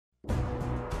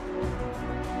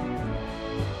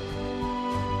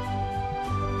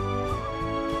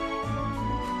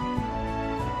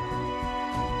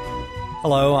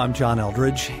Hello, I'm John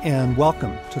Eldredge, and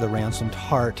welcome to the Ransomed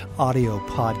Heart audio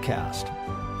podcast.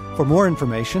 For more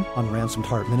information on Ransomed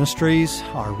Heart Ministries,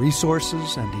 our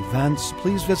resources and events,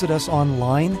 please visit us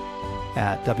online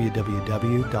at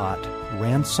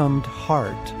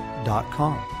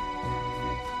www.ransomedheart.com.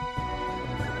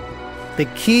 The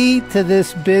key to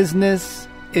this business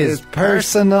is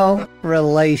personal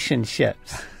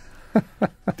relationships.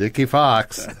 Dickie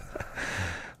Fox.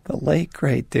 The late,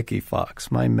 great Dickie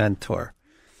Fox, my mentor.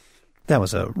 That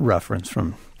was a reference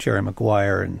from Jerry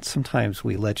Maguire, and sometimes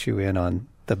we let you in on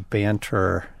the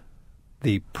banter,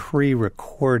 the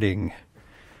pre-recording,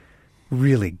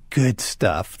 really good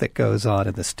stuff that goes on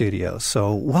in the studio.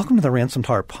 So welcome to the Ransomed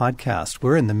Heart podcast.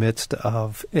 We're in the midst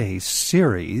of a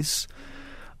series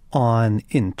on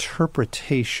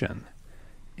interpretation,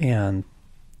 and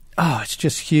it's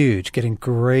just huge, getting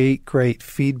great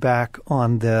feedback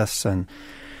on this, and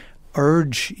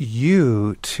urge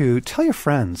you to tell your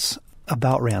friends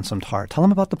about Ransomed Heart. Tell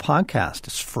them about the podcast.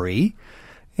 It's free,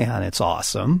 and it's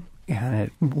awesome, and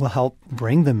it will help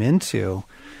bring them into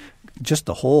just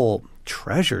the whole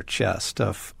treasure chest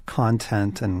of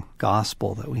content and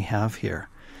gospel that we have here.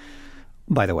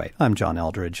 By the way, I'm John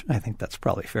Eldredge. I think that's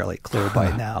probably fairly clear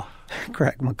by now.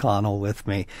 Craig McConnell with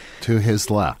me. To his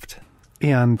left.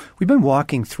 And we've been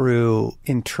walking through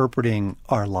interpreting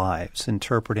our lives,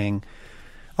 interpreting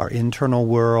our internal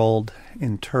world,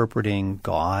 interpreting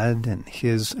God and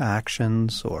his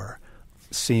actions or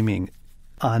seeming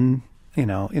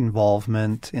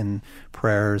involvement in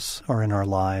prayers or in our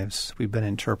lives. We've been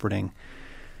interpreting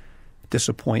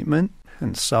disappointment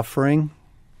and suffering.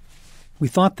 We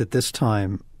thought that this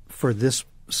time, for this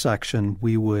section,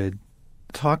 we would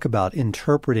talk about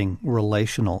interpreting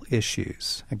relational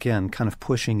issues. Again, kind of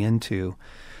pushing into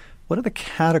what are the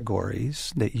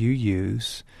categories that you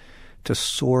use to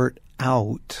sort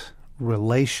out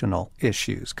relational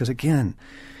issues. Because again,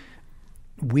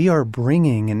 we are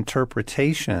bringing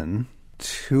interpretation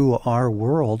to our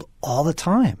world all the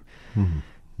time.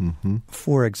 Mm-hmm. Mm-hmm.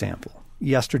 For example,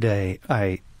 yesterday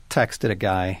I texted a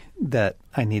guy that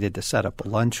I needed to set up a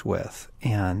lunch with,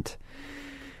 and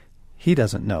he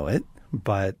doesn't know it,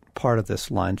 but part of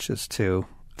this lunch is to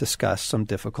discuss some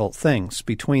difficult things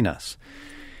between us.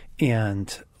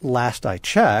 And last I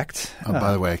checked...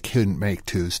 by the way, I couldn't make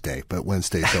Tuesday, but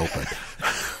Wednesday's open.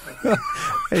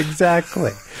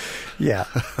 Exactly. Yeah.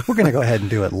 We're going to go ahead and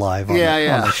do it live on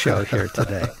the show here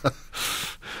today.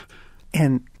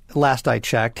 And last I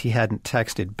checked, he hadn't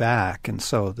texted back. And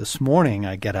so this morning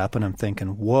I get up and I'm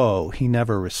thinking, whoa, he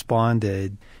never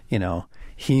responded.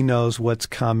 He knows what's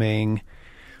coming.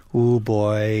 Ooh,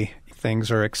 boy,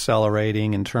 things are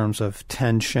accelerating in terms of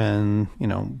tension,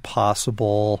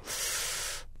 possible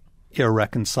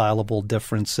irreconcilable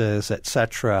differences,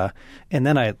 etc. And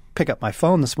then I pick up my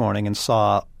phone this morning and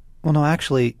saw, well, no,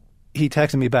 actually, he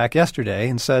texted me back yesterday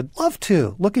and said, love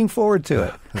to, looking forward to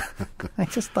it. I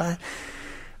just thought,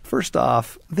 first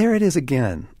off, there it is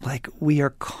again. Like, we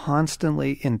are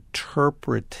constantly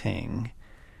interpreting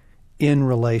in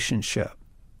relationship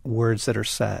words that are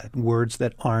said, words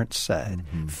that aren't said,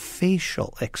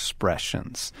 facial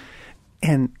expressions.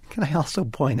 And can I also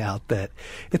point out that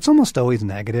it's almost always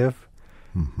negative?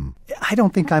 Mm-hmm. I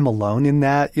don't think I'm alone in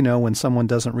that. When someone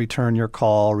doesn't return your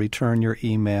call, return your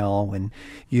email, when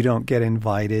you don't get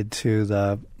invited to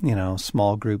the,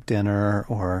 small group dinner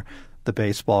or the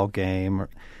baseball game.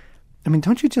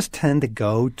 Don't you just tend to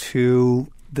go to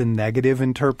the negative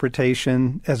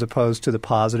interpretation as opposed to the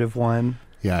positive one?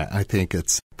 Yeah, I think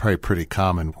it's probably pretty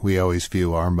common. We always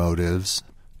view our motives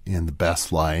in the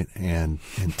best light and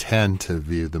intend to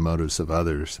view the motives of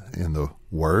others in the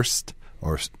worst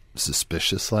or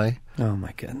suspicious light. Oh,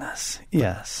 my goodness.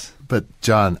 Yes. But,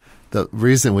 John, the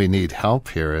reason we need help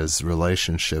here is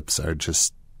relationships are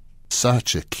just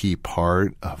such a key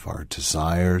part of our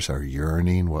desires, our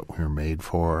yearning, what we're made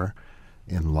for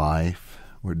in life.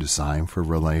 We're designed for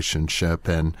relationship,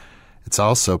 and it's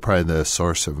also probably the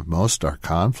source of most our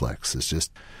conflicts is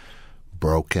just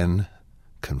broken,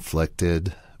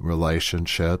 conflicted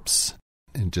relationships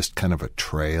and just kind of a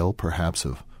trail perhaps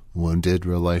of wounded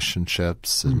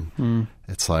relationships. And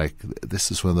it's like this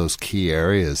is one of those key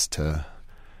areas to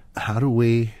how do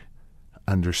we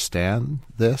understand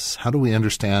this? How do we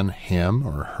understand him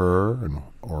or her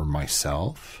or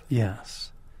myself?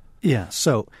 Yes. Yeah.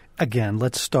 So again,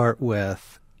 let's start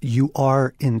with you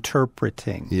are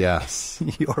interpreting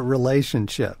your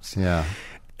relationships. Yeah.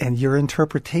 And your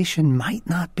interpretation might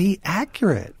not be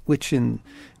accurate, which in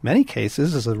many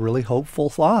cases is a really hopeful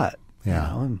thought.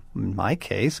 Yeah. In my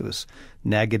case, it was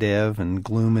negative and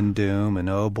gloom and doom and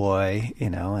oh boy,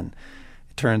 and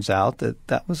it turns out that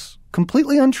that was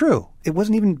completely untrue. It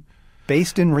wasn't even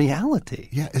based in reality.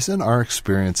 Yeah, isn't our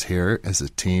experience here as a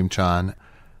team, John,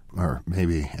 or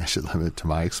maybe I should limit it to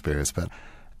my experience, but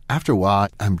after a while,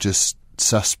 I'm just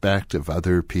suspect of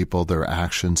other people, their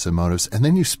actions and motives. And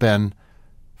then you spend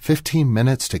 15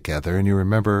 minutes together and you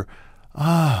remember,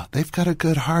 they've got a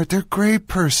good heart. They're a great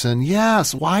person.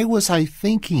 Yes. Why was I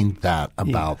thinking that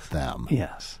about them?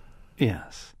 Yes.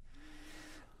 Yes.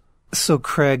 So,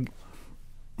 Craig,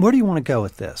 where do you want to go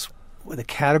with this? With the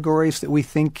categories that we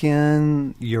think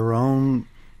in, your own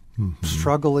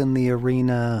struggle in the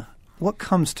arena, what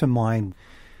comes to mind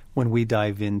when we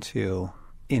dive into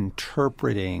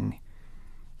interpreting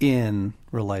in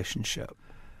relationship?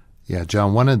 Yeah,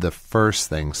 John, one of the first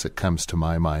things that comes to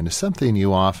my mind is something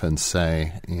you often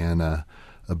say in a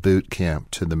boot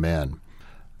camp to the men.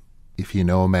 If you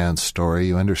know a man's story,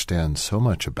 you understand so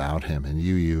much about him, and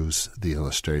you use the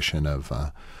illustration of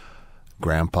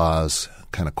grandpa's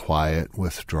kind of quiet,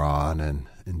 withdrawn, and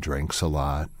drinks a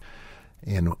lot.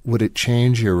 And would it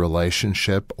change your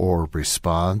relationship or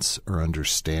response or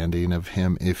understanding of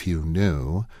him if you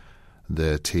knew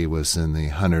that he was in the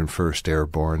 101st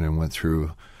Airborne and went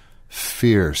through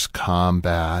fierce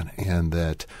combat, and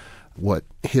that what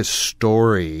his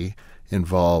story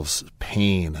involves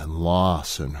pain and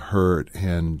loss and hurt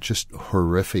and just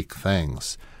horrific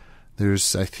things?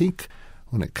 There's, I think,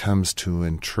 when it comes to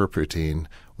interpreting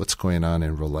what's going on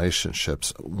in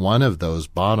relationships, one of those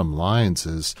bottom lines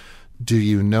is, do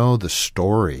you know the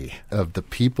story of the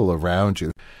people around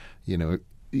you? You know,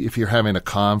 if you're having a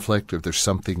conflict, if there's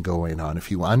something going on,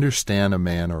 if you understand a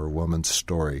man or a woman's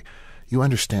story, you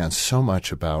understand so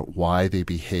much about why they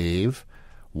behave,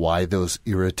 why those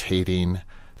irritating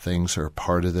things are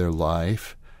part of their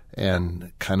life,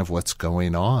 and kind of what's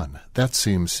going on. That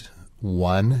seems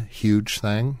one huge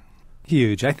thing.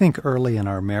 Huge. I think early in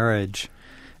our marriage,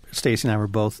 Stacy and I were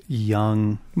both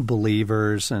young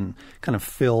believers and kind of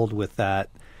filled with that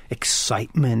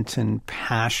excitement and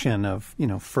passion of,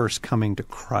 first coming to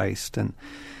Christ. And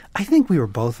I think we were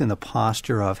both in the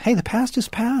posture of, hey, the past is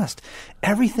past.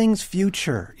 Everything's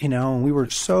future, and we were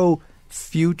so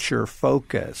future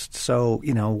focused. So,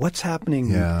 what's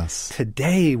happening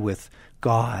today with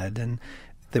God, and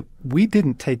that we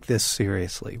didn't take this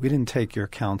seriously. We didn't take your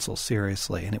counsel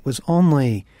seriously. And it was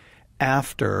only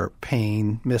after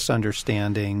pain,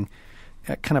 misunderstanding,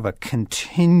 kind of a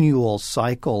continual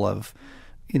cycle of,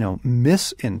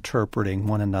 misinterpreting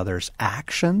one another's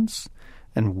actions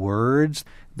and words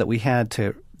that we had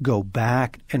to go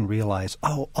back and realize,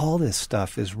 all this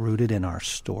stuff is rooted in our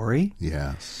story.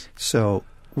 Yes. So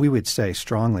we would say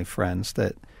strongly, friends,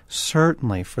 that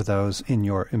certainly for those in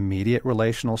your immediate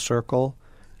relational circle,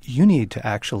 you need to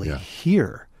actually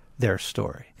hear their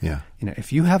story. Yeah.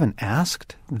 If you haven't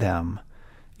asked them,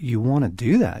 you want to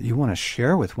do that. You want to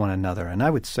share with one another. And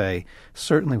I would say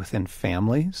certainly within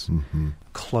families,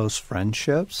 close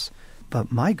friendships.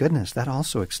 But my goodness, that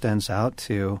also extends out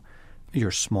to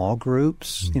your small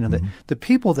groups, the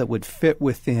people that would fit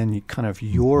within kind of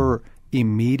your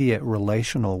immediate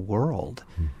relational world.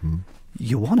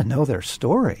 You want to know their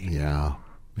story. Yeah.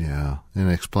 And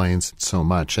it explains so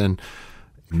much. And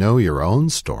know your own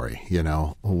story.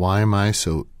 Why am I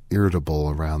so irritable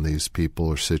around these people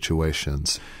or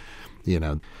situations?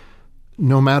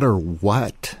 No matter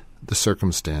what the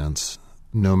circumstance,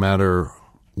 no matter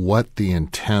what the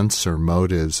intents or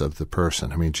motives of the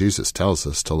person. I mean, Jesus tells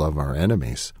us to love our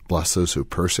enemies, bless those who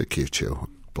persecute you,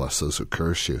 bless those who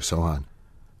curse you, so on.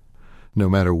 No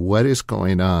matter what is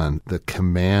going on, the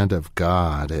command of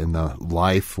God and the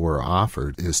life we're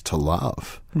offered is to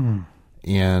love.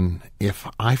 And if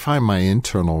I find my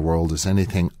internal world is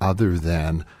anything other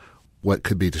than what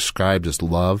could be described as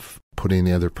love, putting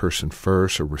the other person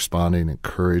first, or responding in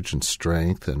courage and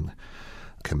strength and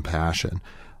compassion,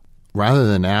 rather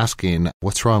than asking,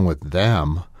 what's wrong with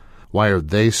them? Why are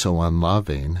they so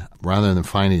unloving? Rather than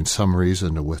finding some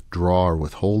reason to withdraw or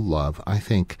withhold love, I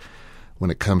think when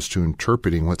it comes to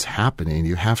interpreting what's happening,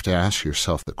 you have to ask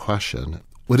yourself the question,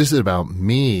 what is it about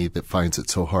me that finds it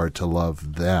so hard to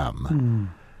love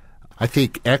them? I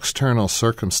think external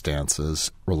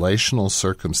circumstances, relational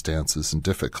circumstances and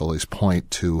difficulties point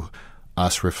to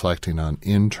us reflecting on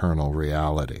internal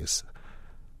realities.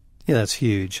 Yeah, that's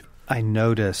huge. I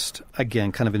noticed,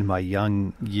 again, kind of in my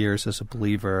young years as a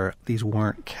believer, these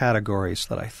weren't categories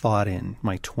that I thought in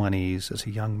my 20s as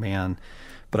a young man,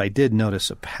 but I did notice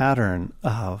a pattern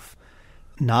of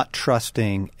not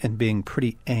trusting and being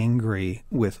pretty angry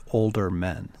with older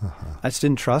men. I just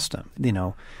didn't trust them.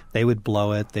 They would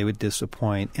blow it, they would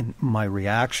disappoint, and my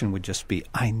reaction would just be,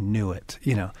 I knew it.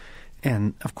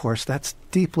 And, of course, that's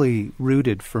deeply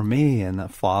rooted for me in a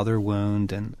father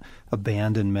wound and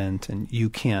abandonment, and you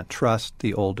can't trust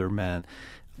the older men,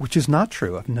 which is not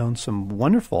true. I've known some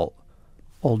wonderful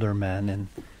older men, and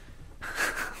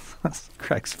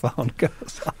Craig's phone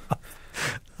goes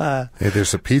off. Hey,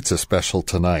 there's a pizza special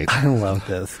tonight. I love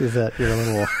this. Is that your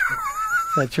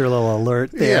little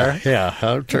alert there? Yeah,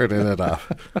 I'm turning it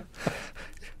off.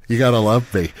 You got to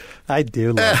love me. I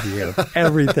do love you.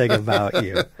 Everything about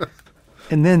you.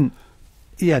 And then,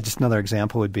 just another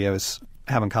example would be I was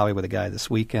having coffee with a guy this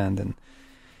weekend, and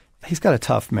he's got a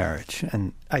tough marriage.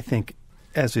 And I think,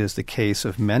 as is the case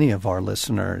of many of our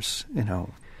listeners,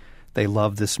 they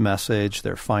love this message.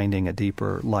 They're finding a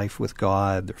deeper life with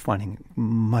God. They're finding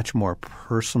much more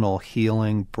personal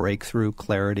healing, breakthrough,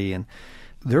 clarity, and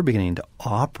they're beginning to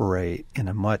operate in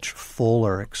a much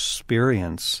fuller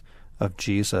experience of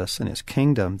Jesus and his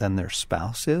kingdom than their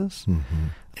spouse is. Mm-hmm.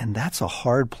 And that's a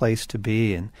hard place to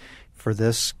be. And for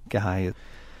this guy,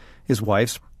 his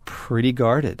wife's pretty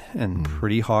guarded and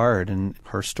pretty hard, and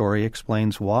her story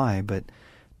explains why. But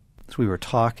as we were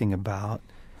talking about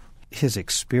his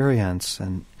experience,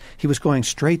 and he was going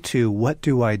straight to, what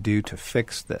do I do to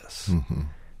fix this? Mm-hmm.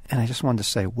 And I just wanted to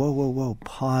say, whoa,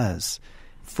 pause.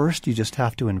 First, you just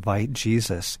have to invite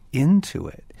Jesus into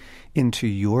it, into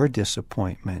your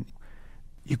disappointment.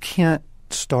 You can't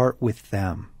start with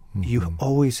them. Mm-hmm. You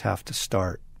always have to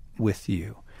start with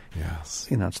you. Yes.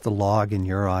 It's the log in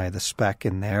your eye, the speck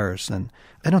in theirs. And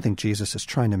I don't think Jesus is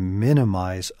trying to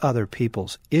minimize other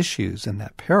people's issues in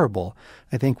that parable.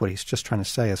 I think what he's just trying to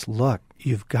say is, look,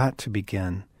 you've got to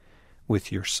begin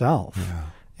with yourself. Yeah.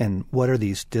 And what are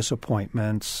these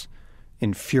disappointments,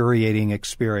 infuriating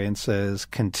experiences,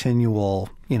 continual,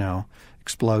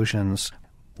 explosions?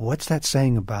 What's that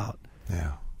saying about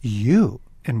you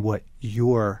and what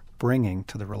you're bringing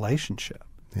to the relationship?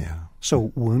 Yeah. So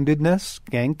woundedness,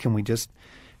 gang, can we just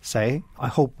say, I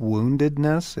hope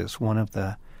woundedness is one of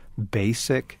the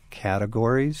basic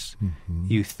categories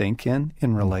you think in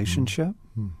relationship?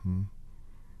 Mm-hmm.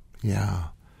 Yeah.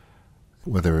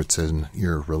 Whether it's in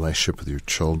your relationship with your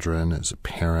children as a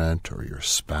parent or your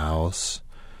spouse,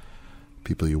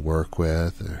 people you work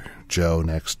with, or Joe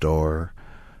next door,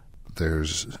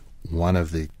 there's one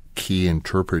of the key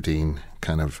interpreting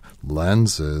kind of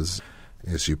lenses,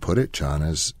 as you put it, John,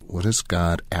 is what is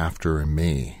God after in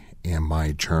me in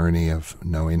my journey of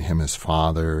knowing him as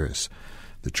Father, as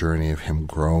the journey of him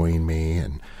growing me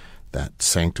and that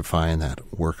sanctifying,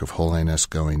 that work of holiness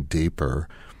going deeper.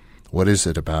 What is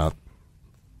it about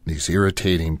these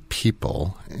irritating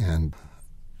people and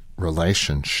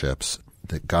relationships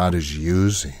that God is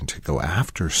using to go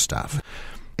after stuff?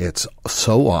 It's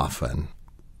so often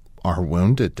our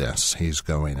woundedness he's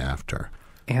going after.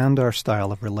 And our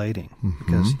style of relating.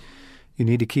 Because you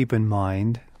need to keep in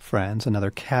mind, friends,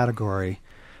 another category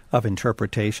of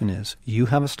interpretation is you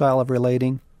have a style of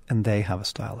relating and they have a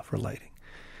style of relating.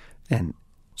 And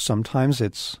sometimes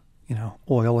it's,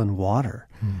 oil and water.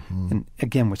 Mm-hmm. And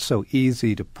again, it's so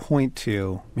easy to point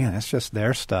to, man, it's just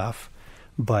their stuff.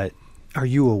 But are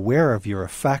you aware of your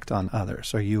effect on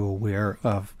others? Are you aware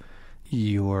of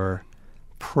your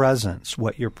presence,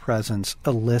 what your presence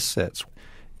elicits?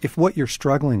 If what you're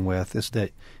struggling with is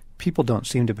that people don't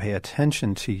seem to pay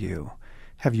attention to you,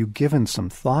 have you given some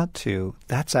thought to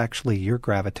that's actually your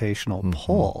gravitational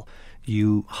pull?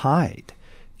 You hide.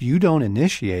 You don't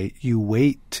initiate. You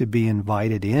wait to be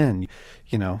invited in.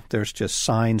 There's just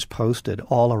signs posted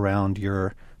all around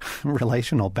your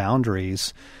relational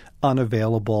boundaries,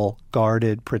 unavailable,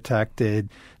 guarded, protected,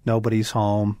 nobody's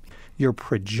home. You're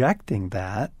projecting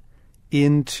that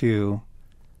into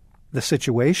the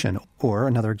situation. Or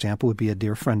another example would be a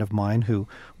dear friend of mine who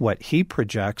what he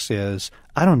projects is,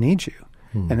 I don't need you.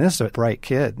 And this is a bright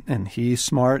kid, and he's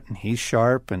smart, and he's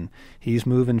sharp, and he's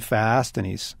moving fast, and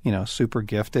he's, super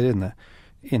gifted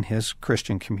in his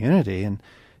Christian community. And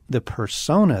the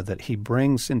persona that he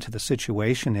brings into the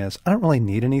situation is, I don't really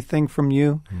need anything from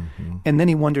you. Mm-hmm. And then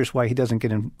he wonders why he doesn't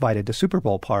get invited to Super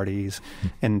Bowl parties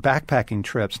and backpacking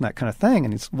trips and that kind of thing.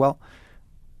 And it's, well,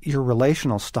 your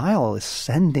relational style is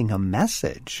sending a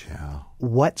message. Yeah.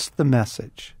 What's the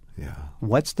message? Yeah.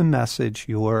 What's the message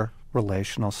your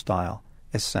relational style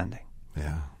is sending?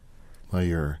 Yeah. Well,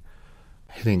 you're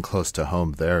hitting close to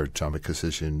home there, John, because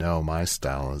as you know, my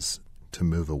style is to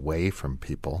move away from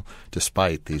people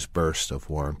despite these bursts of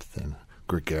warmth and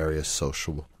gregarious,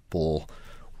 sociable,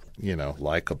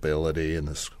 likability and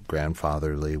this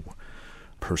grandfatherly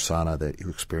persona that you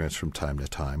experience from time to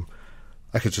time.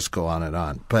 I could just go on and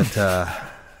on. But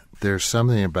there's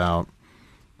something about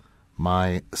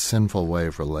my sinful way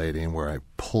of relating where I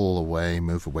pull away,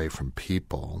 move away from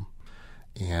people.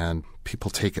 and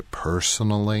people take it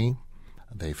personally.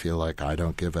 They feel like I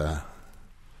don't give a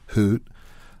hoot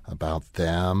about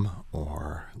them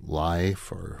or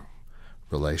life or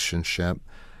relationship,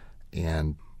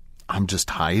 and I'm just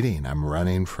hiding. I'm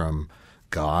running from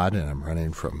God, and I'm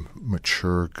running from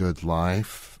mature, good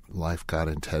life God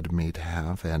intended me to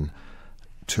have. And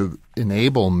to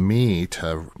enable me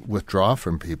to withdraw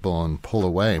from people and pull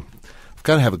away, I've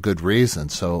got to have a good reason.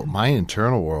 So my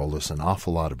internal world is an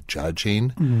awful lot of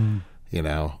judging. You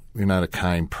know, you're not a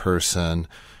kind person.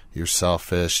 You're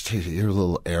selfish. You're a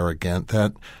little arrogant.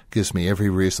 That gives me every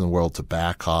reason in the world to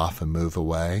back off and move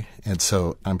away. And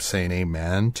so I'm saying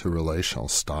amen to relational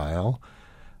style,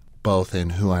 both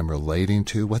in who I'm relating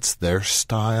to, what's their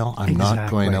style. I'm not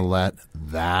going to let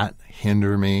that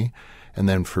hinder me. And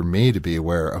then for me to be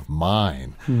aware of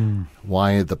mine.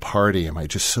 Why the party? Am I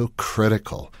just so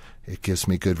critical? It gives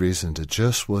me good reason to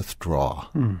just withdraw.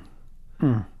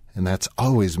 And that's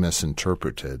always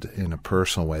misinterpreted in a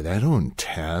personal way. I don't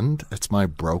intend. It's my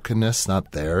brokenness,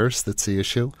 not theirs, that's the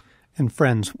issue. And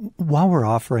friends, while we're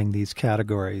offering these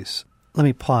categories, let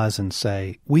me pause and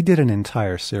say, we did an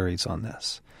entire series on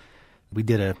this. We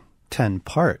did a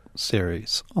 10-part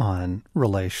series on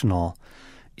relational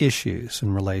issues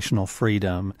and relational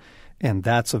freedom, and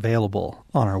that's available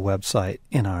on our website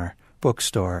in our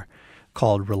bookstore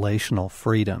called Relational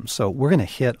Freedom. So we're going to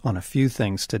hit on a few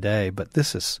things today, but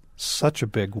this is such a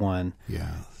big one.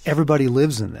 Yeah. Everybody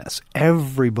lives in this.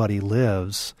 Everybody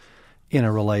lives in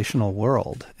a relational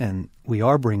world, and we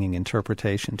are bringing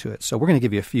interpretation to it. So we're going to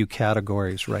give you a few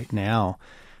categories right now,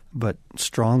 but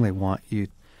strongly want you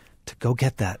to go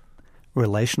get that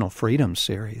Relational Freedom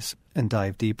series and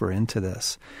dive deeper into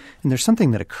this. And there's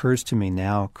something that occurs to me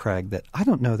now, Craig, that I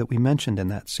don't know that we mentioned in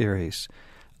that series.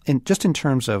 And just in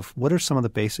terms of what are some of the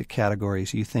basic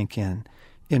categories you think in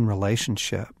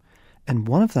relationship. And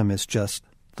one of them is just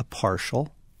the partial.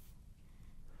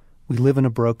 We live in a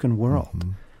broken world.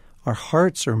 Our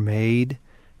hearts are made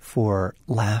for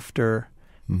laughter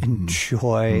and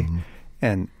joy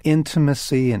and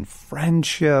intimacy and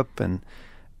friendship and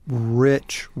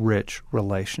rich, rich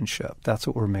relationship. That's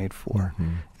what we're made for.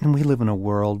 And we live in a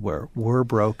world where we're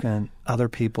broken, other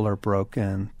people are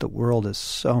broken, the world is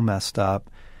so messed up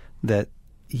that,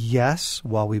 yes,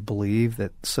 while we believe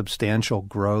that substantial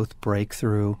growth,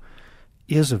 breakthrough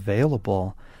is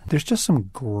available, there's just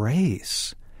some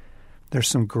grace. There's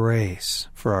some grace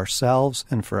for ourselves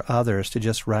and for others to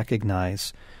just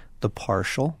recognize the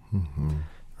partial,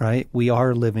 right? We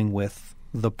are living with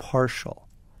the partial.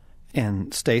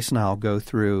 And Stace and I will go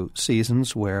through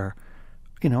seasons where,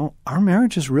 you know, our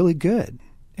marriage is really good.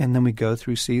 And then we go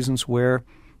through seasons where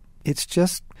it's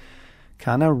just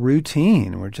kind of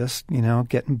routine. We're just, you know,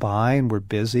 getting by and we're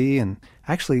busy. And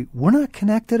actually, we're not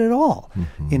connected at all.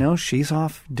 You know, she's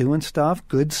off doing stuff,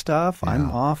 good stuff. Yeah.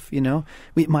 I'm off, you know.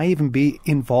 We might even be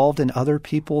involved in other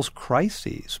people's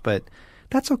crises. But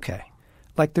that's okay.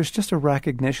 Like, there's just a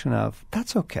recognition of,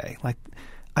 that's okay. Like,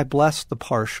 I bless the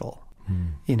partial.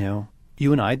 You know,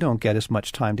 you and I don't get as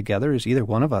much time together as either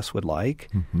one of us would like.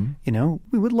 You know,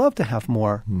 we would love to have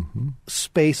more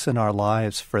space in our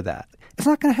lives for that. It's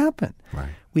not going to happen.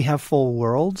 Right. We have full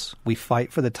worlds. We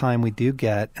fight for the time we do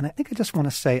get. And I think I just want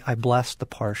to say I bless the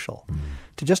partial.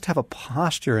 To just have a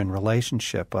posture in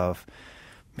relationship of,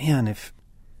 man, if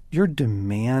you're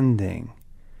demanding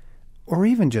or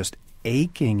even just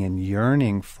aching and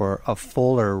yearning for a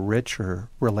fuller, richer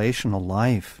relational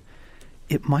life,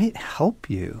 it might help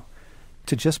you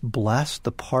to just bless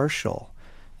the partial.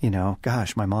 You know,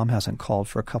 gosh, my mom hasn't called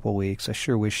for a couple weeks. I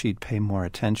sure wish she'd pay more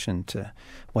attention to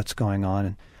what's going on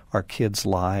in our kids'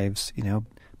 lives, you know.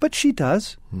 But she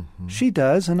does. She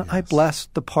does, and I bless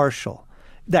the partial.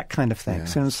 That kind of thing.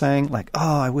 Yes. So I'm saying, like,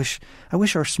 oh, I wish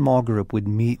our small group would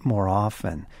meet more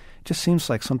often. It just seems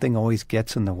like something always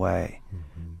gets in the way.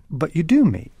 But you do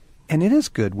meet, and it is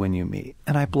good when you meet,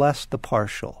 and I bless the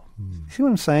partial. See what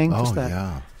I'm saying? Oh, Just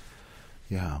that.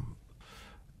 Yeah.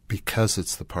 Because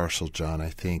it's the partial, John, I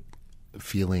think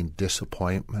feeling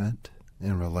disappointment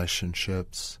in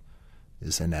relationships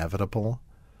is inevitable.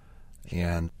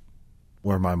 And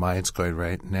where my mind's going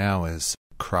right now is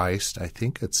Christ. I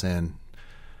think it's in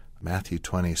Matthew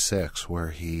 26,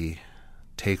 where he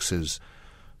takes his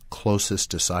closest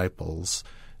disciples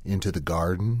into the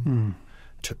garden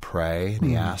to pray, and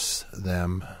he asks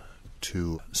them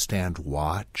to stand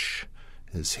watch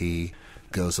as he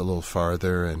goes a little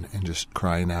farther and just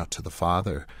crying out to the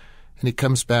Father. And he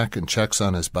comes back and checks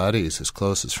on his buddies, his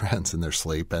closest friends, and they're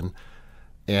sleeping.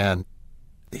 And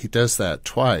he does that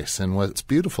twice. And what's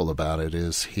beautiful about it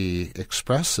is he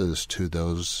expresses to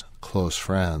those close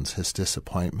friends his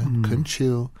disappointment. Couldn't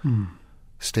you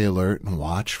stay alert and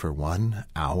watch for 1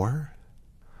 hour?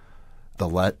 The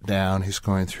letdown, he's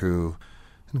going through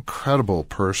incredible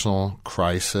personal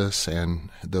crisis, and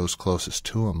those closest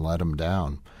to him let him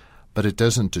down. But it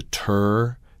doesn't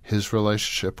deter his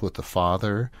relationship with the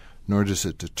Father, nor does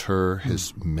it deter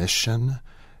his mission.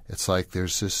 It's like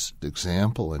there's this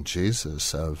example in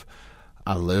Jesus of,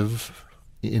 I live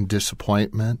in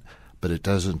disappointment, but it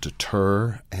doesn't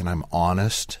deter, and I'm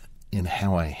honest in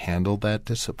how I handle that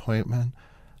disappointment.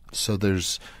 So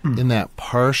there's, in that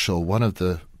partial, one of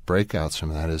the breakouts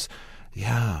from that is,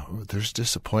 yeah, there's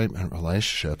disappointment in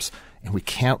relationships, and we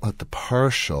can't let the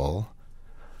partial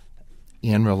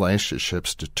in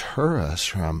relationships deter us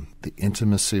from the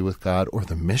intimacy with God or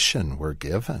the mission we're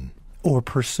given. Or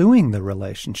pursuing the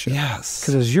relationship. Yes.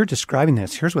 Because as you're describing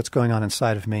this, here's what's going on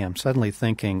inside of me. I'm suddenly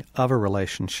thinking of a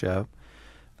relationship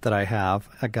that I have,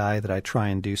 a guy that I try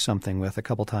and do something with a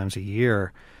couple times a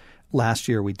year. Last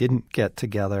year we didn't get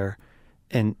together,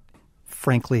 and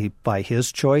frankly, by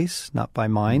his choice, not by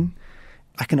mine.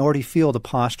 I can already feel the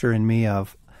posture in me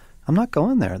of, I'm not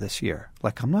going there this year.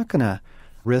 Like, I'm not going to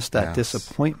risk that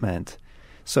disappointment.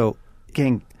 So,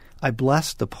 again, I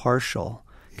bless the partial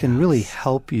can really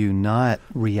help you not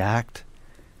react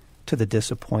to the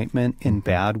disappointment in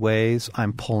bad ways.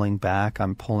 I'm pulling back,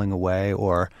 I'm pulling away,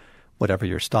 or whatever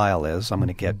your style is. I'm going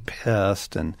to get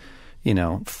pissed and,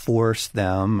 force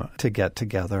them to get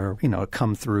together,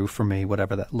 come through for me,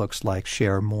 whatever that looks like,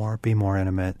 share more, be more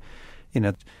intimate.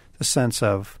 The sense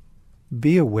of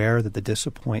be aware that the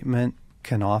disappointment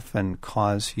can often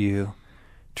cause you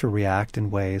to react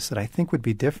in ways that I think would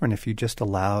be different if you just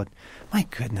allowed, my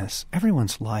goodness,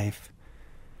 everyone's life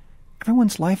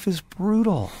is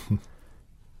brutal.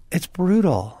 It's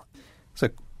brutal. It's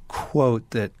a quote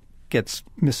that gets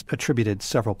misattributed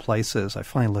several places. I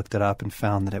finally looked it up and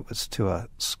found that it was to a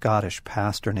Scottish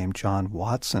pastor named John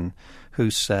Watson, who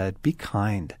said, "Be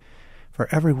kind, for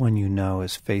everyone you know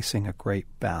is facing a great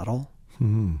battle."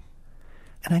 Mm-hmm.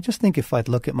 And I just think if I'd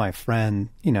look at my friend,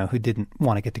 who didn't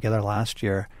want to get together last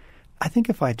year, I think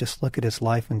if I just look at his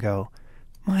life and go,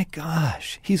 my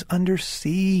gosh, he's under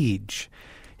siege.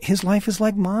 His life is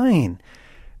like mine,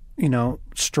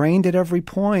 strained at every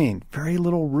point, very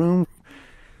little room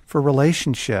for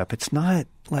relationship. It's not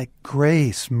like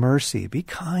grace, mercy, be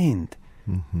kind.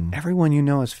 Mm-hmm. Everyone you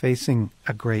know is facing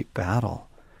a great battle.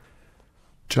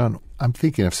 John, I'm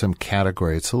thinking of some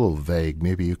category. It's a little vague.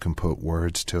 Maybe you can put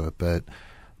words to it,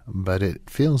 but it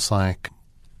feels like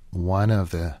one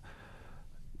of the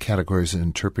categories of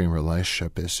interpreting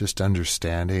relationship is just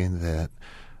understanding that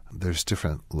there's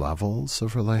different levels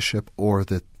of relationship, or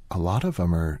that a lot of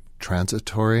them are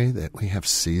transitory, that we have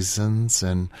seasons,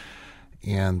 and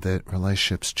that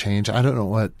relationships change. I don't know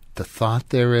what the thought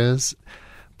there is,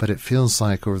 but it feels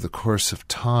like over the course of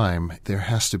time, there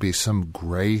has to be some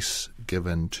grace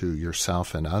given to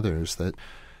yourself and others that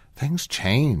things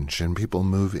change and people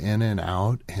move in and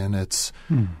out, and it's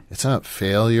not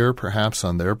failure perhaps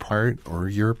on their part or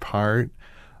your part.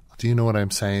 Do you know what I'm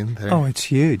saying there? Oh, it's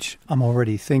huge. I'm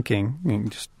already thinking,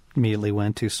 just immediately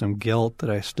went to some guilt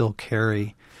that I still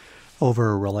carry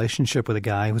over a relationship with a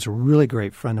guy who was a really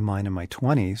great friend of mine in my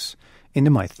 20s,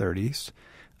 into my 30s,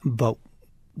 but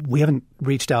we haven't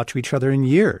reached out to each other in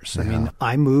years. I mean,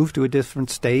 I moved to a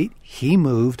different state. He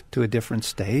moved to a different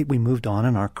state. We moved on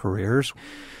in our careers.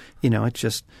 It's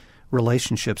just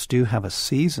relationships do have a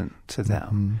season to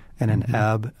them, and an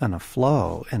ebb and a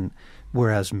flow. And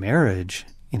whereas marriage,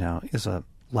 is a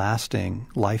lasting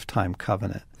lifetime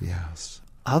covenant. Yes.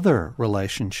 Other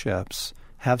relationships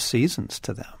have seasons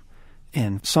to them.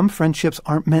 And some friendships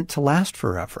aren't meant to last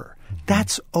forever.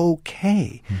 That's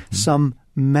okay. Some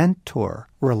mentor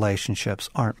relationships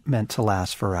aren't meant to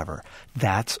last forever.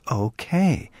 That's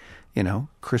okay.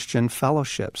 Christian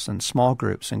fellowships and small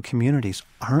groups and communities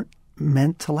aren't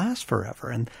meant to last forever.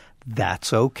 And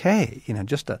that's okay.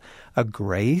 Just a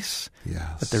grace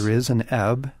that there is an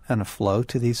ebb and a flow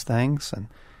to these things. And,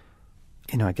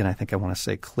 again, I think I want to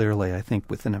say clearly, I think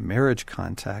within a marriage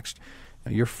context,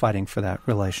 you're fighting for that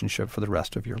relationship for the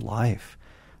rest of your life.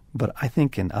 But I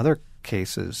think in other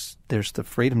cases, there's the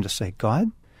freedom to say,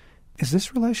 God, is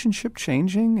this relationship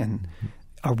changing? And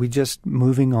are we just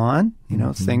moving on?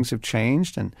 Things have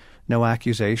changed, and no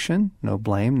accusation, no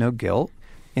blame, no guilt.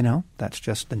 That's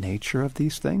just the nature of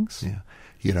these things.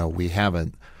 Yeah. We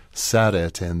haven't said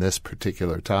it in this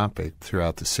particular topic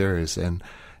throughout the series, and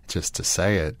just to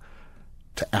say it,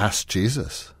 to ask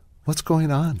Jesus, what's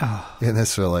going on in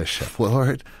this relationship?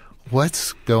 Lord,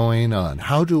 what's going on?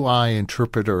 How do I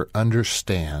interpret or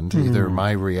understand either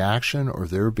my reaction or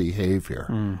their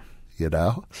behavior?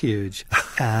 Huge.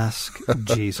 ask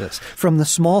Jesus. From the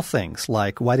small things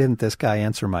like, why didn't this guy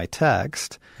answer my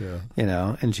text?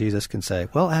 Yeah. And Jesus can say,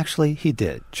 well, actually, he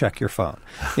did. Check your phone.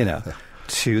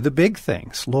 To the big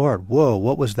things. Lord, whoa,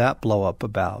 what was that blow up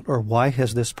about? Or why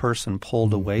has this person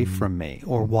pulled away from me?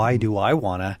 Or why do I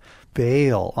want to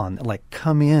bail on,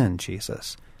 come in,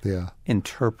 Jesus. Yeah.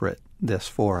 Interpret this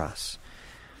for us.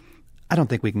 I don't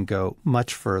think we can go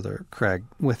much further, Craig,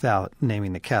 without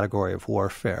naming the category of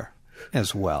warfare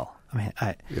as well. I mean,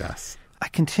 I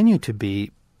continue to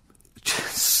be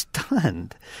just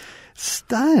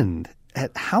stunned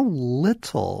at how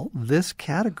little this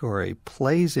category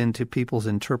plays into people's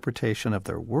interpretation of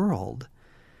their world,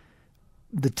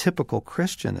 the typical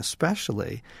Christian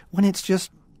especially, when it's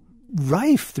just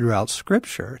rife throughout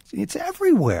Scripture. It's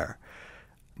everywhere.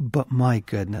 But my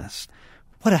goodness,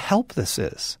 what a help this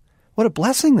is. What a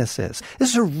blessing this is. This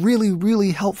is a really,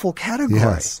 really helpful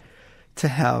category to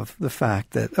have the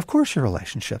fact that, of course, your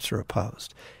relationships are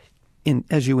opposed.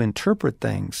 As you interpret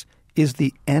things, is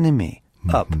the enemy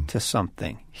up to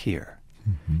something here?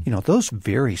 Those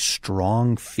very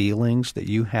strong feelings that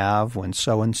you have when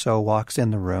so-and-so walks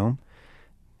in the room,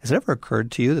 has it ever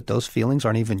occurred to you that those feelings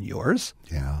aren't even yours?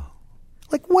 Yeah.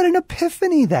 What an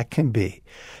epiphany that can be.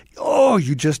 Oh,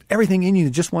 everything in you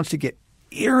just wants to get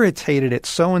irritated at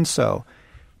so-and-so.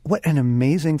 What an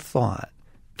amazing thought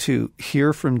to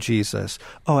hear from Jesus.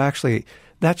 Oh, actually,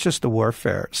 that's just the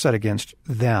warfare set against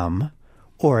them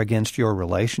or against your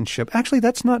relationship. Actually,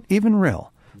 that's not even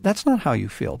real. That's not how you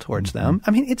feel towards them.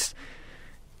 I mean,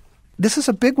 this is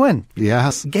a big one.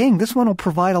 Yes. Gang, this one will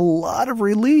provide a lot of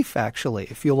relief, actually,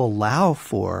 if you'll allow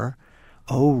for,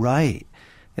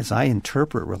 as I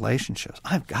interpret relationships,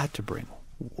 I've got to bring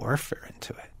warfare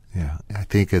into it. Yeah, I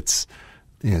think it's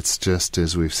just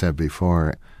as we've said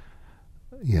before,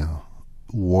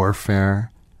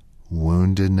 warfare,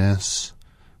 woundedness,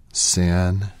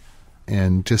 sin,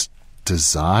 and just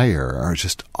desire are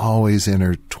just always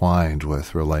intertwined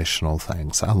with relational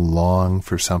things. I long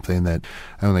for something that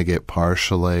I only get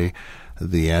partially.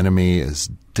 The enemy is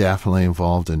definitely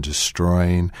involved in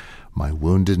destroying. My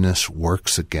woundedness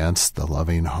works against the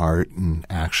loving heart and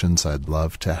actions I'd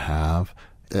love to have.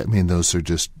 I mean, those are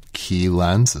just key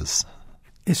lenses.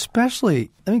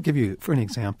 Especially, let me give you, for an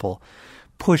example,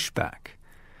 pushback.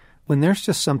 When there's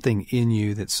just something in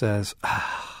you that says,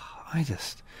 I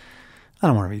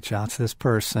don't want to reach out to this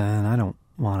person. I don't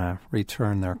want to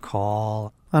return their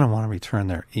call. I don't want to return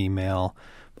their email.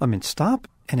 I mean, stop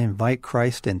and invite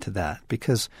Christ into that,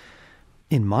 because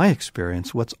in my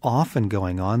experience, what's often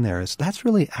going on there is that's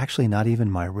really actually not even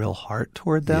my real heart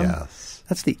toward them. Yes.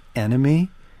 That's the enemy.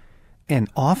 And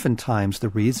oftentimes the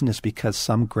reason is because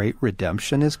some great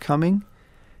redemption is coming,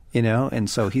 and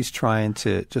so he's trying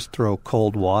to just throw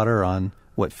cold water on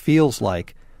what feels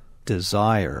like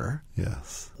desire.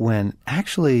 Yes. When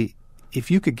actually, if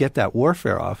you could get that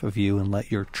warfare off of you and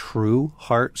let your true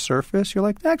heart surface, you're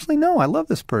like, actually, no, I love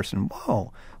this person.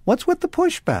 Whoa, what's with the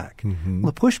pushback?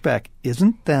 Well, the pushback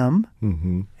isn't them,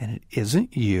 and it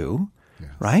isn't you,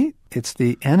 right? It's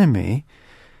the enemy.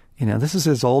 This is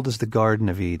as old as the Garden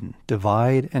of Eden.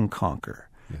 Divide and conquer.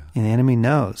 Yeah. And the enemy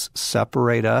knows,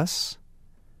 separate us,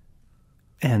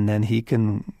 and then he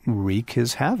can wreak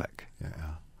his havoc.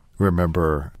 Yeah.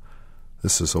 Remember,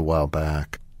 this is a while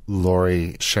back,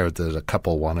 Lori shared that a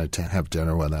couple wanted to have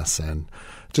dinner with us, and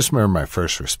just remember my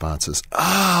first response is,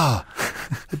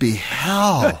 it'd be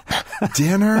hell.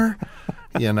 Dinner,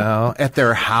 at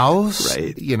their house,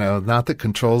 right. Not the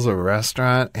controls of a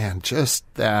restaurant, and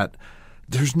just that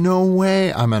there's no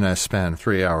way I'm going to spend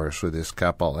 3 hours with this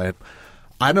couple.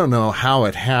 I don't know how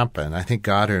it happened. I think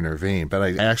God intervened, but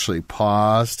I actually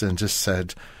paused and just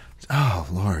said, oh,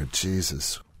 Lord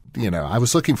Jesus. I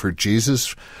was looking for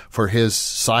Jesus for his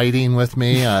siding with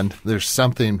me, and there's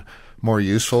something more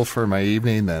useful for my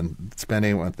evening than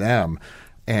spending it with them.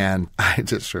 And I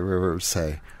just remember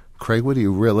say, Craig, what do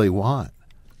you really want?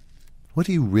 What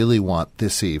do you really want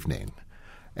this evening?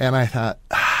 And I thought,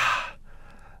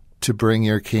 to bring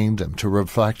your kingdom, to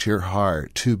reflect your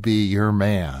heart, to be your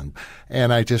man.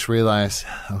 And I just realized,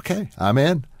 okay, I'm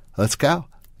in. Let's go.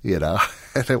 And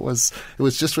it was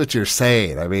just what you're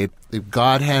saying. I mean, if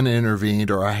God hadn't intervened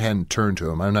or I hadn't turned to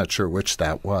him, I'm not sure which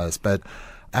that was, but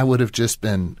I would have just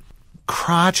been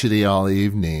crotchety all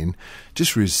evening,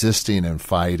 just resisting and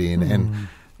fighting. And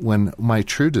when my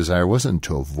true desire wasn't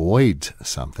to avoid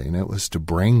something, it was to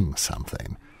bring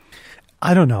something.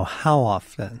 I don't know how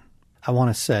often, I want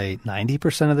to say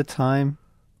 90% of the time,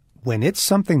 when it's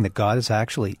something that God is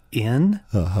actually in,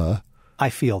 I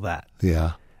feel that.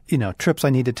 Yeah. trips I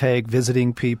need to take,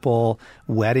 visiting people,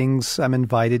 weddings I'm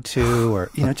invited to, or,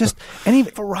 just any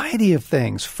variety of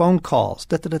things, phone calls,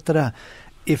 da-da-da-da-da.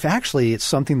 If actually it's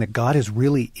something that God is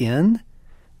really in,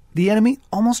 the enemy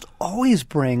almost always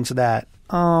brings that,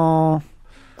 oh,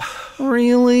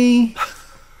 really?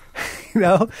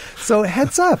 So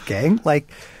heads up, gang. Like,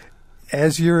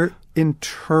 as you're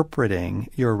interpreting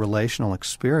your relational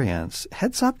experience,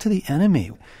 heads up to the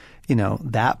enemy.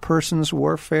 That person's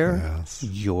warfare, yes,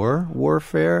 your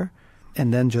warfare,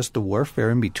 and then just the warfare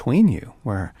in between you,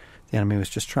 where the enemy was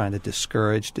just trying to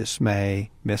discourage,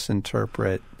 dismay,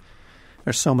 misinterpret.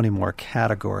 There's so many more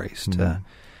categories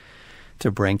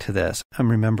to bring to this. I'm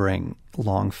remembering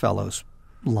Longfellow's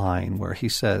line where he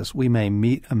says, "We may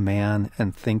meet a man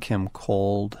and think him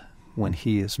cold when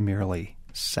he is merely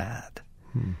sad."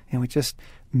 And we just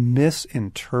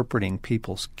misinterpreting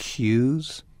people's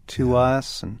cues to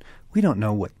us, and we don't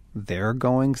know what they're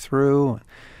going through.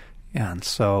 And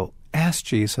so ask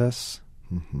Jesus.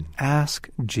 Ask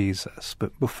Jesus.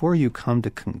 But before you come to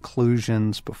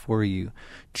conclusions, before you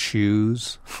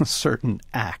choose certain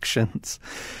actions,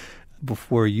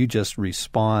 before you just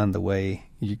respond the way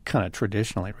you kind of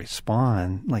traditionally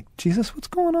respond, like, Jesus, what's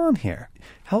going on here?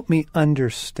 Help me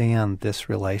understand this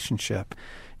relationship.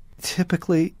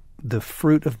 Typically, the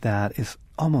fruit of that is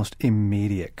almost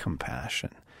immediate compassion.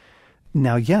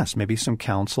 Now, yes, maybe some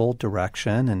counsel,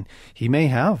 direction, and he may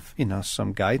have,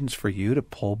 some guidance for you to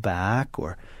pull back,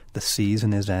 or the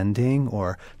season is ending,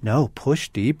 or no, push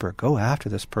deeper, go after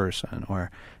this person,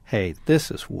 or hey, this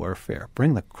is warfare.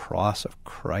 Bring the cross of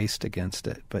Christ against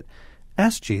it. But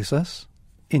ask Jesus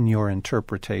in your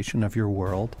interpretation of your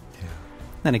world. Yeah.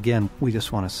 And again, we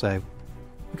just want to say,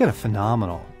 we've got a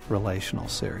phenomenal relational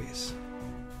series.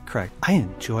 Correct. I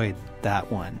enjoyed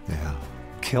that one. Yeah.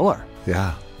 Killer.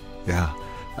 Yeah.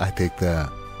 I think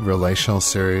the relational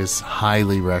series,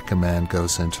 highly recommend,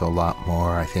 goes into a lot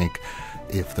more. I think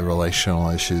if the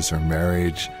relational issues are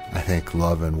marriage, I think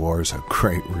Love and War is a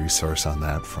great resource on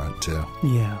that front too.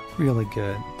 Yeah, really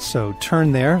good. So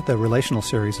turn there. The relational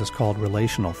series is called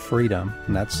Relational Freedom,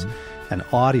 and that's an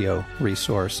audio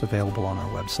resource available on our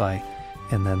website.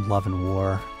 And then Love and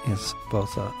War is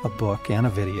both a book and a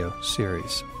video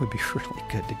series. It would be really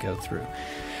good to go through.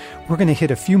 We're going to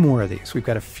hit a few more of these. We've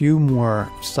got a few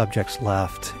more subjects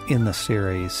left in the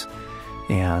series,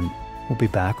 and we'll be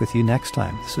back with you next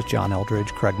time. This is John Eldredge,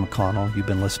 Craig McConnell. You've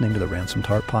been listening to the Ransomed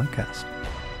Heart Podcast.